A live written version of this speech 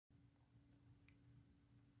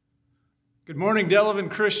Good morning,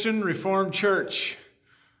 Delavan Christian Reformed Church.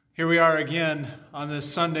 Here we are again on this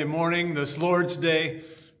Sunday morning, this Lord's Day,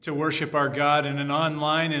 to worship our God in an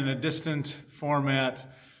online and a distant format.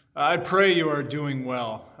 I pray you are doing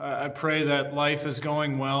well. I pray that life is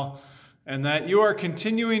going well and that you are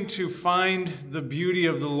continuing to find the beauty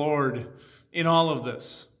of the Lord in all of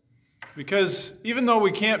this. Because even though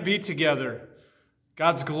we can't be together,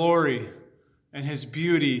 God's glory and His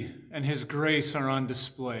beauty and His grace are on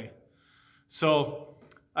display. So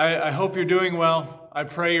I hope you're doing well. I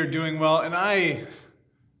pray you're doing well. And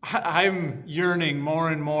I'm yearning more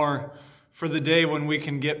and more for the day when we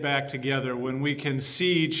can get back together, when we can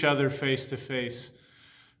see each other face to face.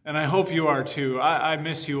 And I hope you are too. I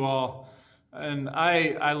miss you all. And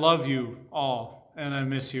I love you all. And I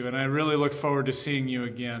miss you. And I really look forward to seeing you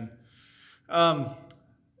again.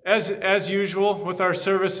 As usual with our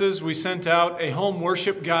services, we sent out a home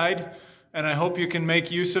worship guide. And I hope you can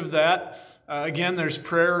make use of that. Again, there's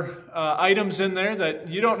prayer items in there that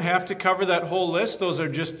you don't have to cover that whole list. Those are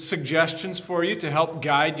just suggestions for you to help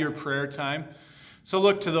guide your prayer time. So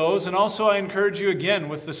look to those. And also I encourage you again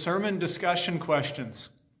with the sermon discussion questions.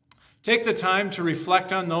 Take the time to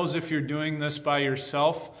reflect on those if you're doing this by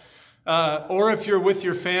yourself. Or if you're with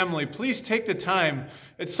your family, please take the time.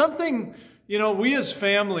 It's something, we as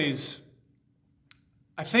families,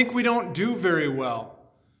 I think we don't do very well.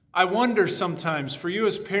 I wonder sometimes, for you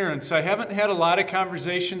as parents, I haven't had a lot of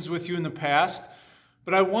conversations with you in the past,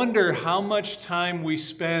 but I wonder how much time we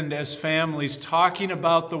spend as families talking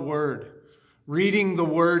about the Word, reading the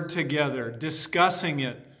Word together, discussing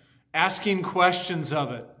it, asking questions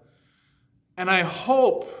of it. And I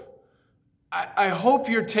hope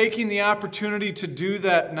you're taking the opportunity to do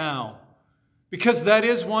that now, because that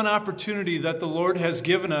is one opportunity that the Lord has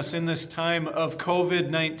given us in this time of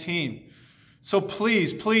COVID-19. So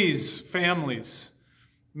please, families,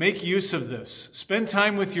 make use of this. Spend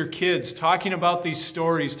time with your kids talking about these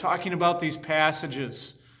stories, talking about these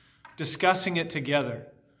passages, discussing it together.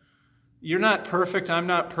 You're not perfect. I'm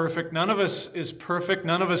not perfect. None of us is perfect.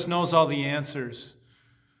 None of us knows all the answers.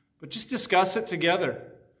 But just discuss it together.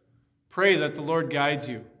 Pray that the Lord guides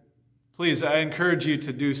you. Please, I encourage you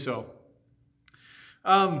to do so.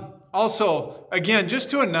 Also, again, just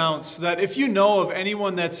to announce that if you know of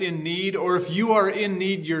anyone that's in need, or if you are in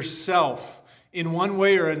need yourself in one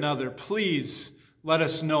way or another, please let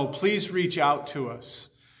us know. Please reach out to us.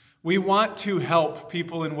 We want to help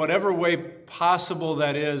people in whatever way possible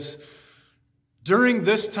that is during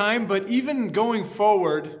this time, but even going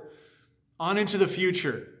forward on into the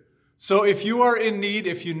future. So if you are in need,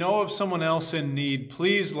 if you know of someone else in need,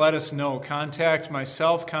 please let us know. Contact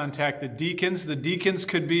myself, contact the deacons. The deacons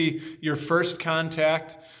could be your first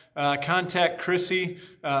contact. Contact Chrissy,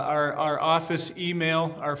 our office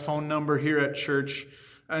email, our phone number here at church.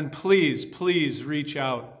 And please reach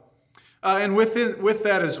out. And with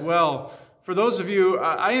that as well, for those of you,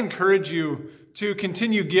 I encourage you to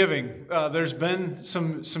continue giving. There's been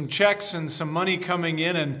some checks and some money coming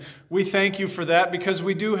in, and we thank you for that because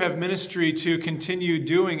we do have ministry to continue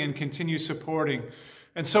doing and continue supporting.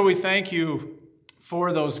 And so we thank you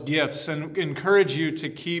for those gifts and encourage you to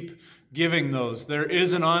keep giving those. There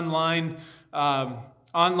is an online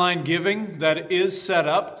giving that is set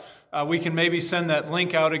up. We can maybe send that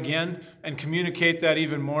link out again and communicate that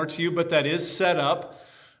even more to you, but that is set up.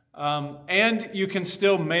 And you can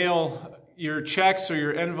still mail your checks or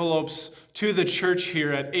your envelopes to the church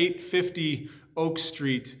here at 850 Oak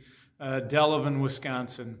Street, Delavan,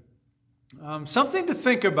 Wisconsin. Something to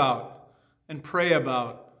think about and pray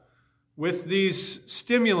about with these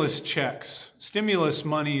stimulus checks, stimulus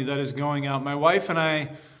money that is going out. My wife and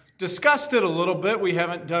I discussed it a little bit. We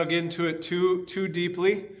haven't dug into it too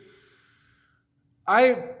deeply.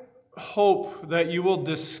 I hope that you will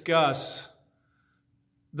discuss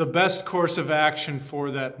the best course of action for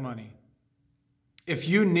that money. If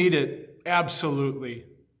you need it, absolutely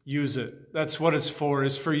use it. That's what it's for,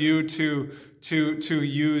 is for you to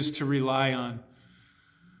use, to rely on.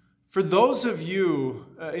 For those of you,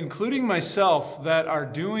 including myself, that are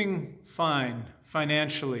doing fine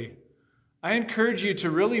financially, I encourage you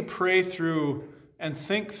to really pray through and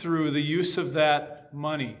think through the use of that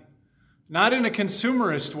money. Not in a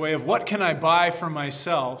consumerist way of what can I buy for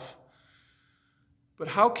myself, but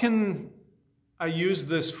how can I use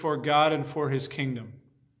this for God and for His kingdom?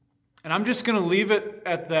 And I'm just going to leave it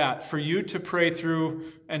at that for you to pray through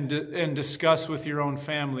and discuss with your own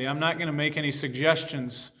family. I'm not going to make any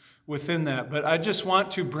suggestions within that, but I just want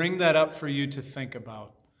to bring that up for you to think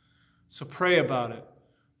about. So pray about it.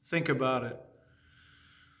 Think about it.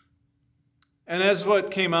 And as what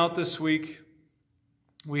came out this week,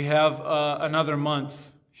 we have another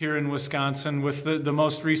month here in Wisconsin with the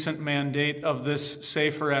most recent mandate of this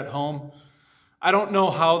safer at home. I don't know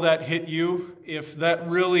how that hit you, if that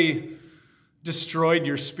really destroyed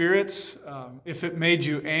your spirits, if it made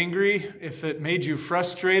you angry, if it made you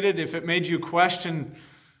frustrated, if it made you question,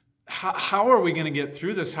 how are we going to get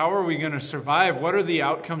through this? How are we going to survive? What are the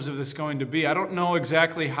outcomes of this going to be? I don't know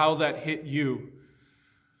exactly how that hit you,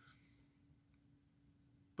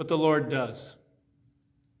 but the Lord does.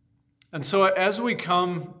 And so as we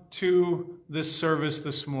come to this service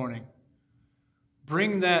this morning,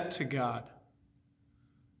 bring that to God.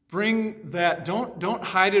 Bring that, don't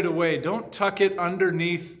hide it away. Don't tuck it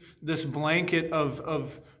underneath this blanket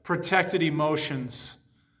of protected emotions.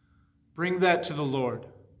 Bring that to the Lord.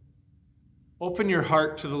 Open your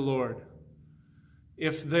heart to the Lord.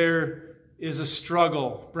 If there is a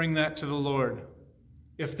struggle, bring that to the Lord.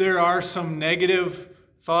 If there are some negative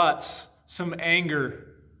thoughts, some anger,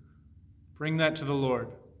 bring that to the Lord.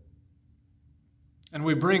 And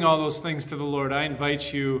we bring all those things to the Lord. I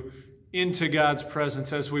invite you into God's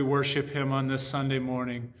presence as we worship Him on this Sunday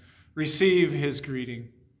morning. Receive His greeting.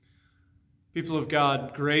 People of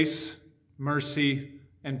God, grace, mercy,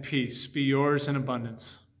 and peace be yours in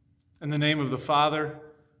abundance. In the name of the Father,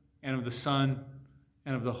 and of the Son,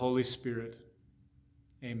 and of the Holy Spirit.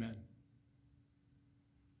 Amen.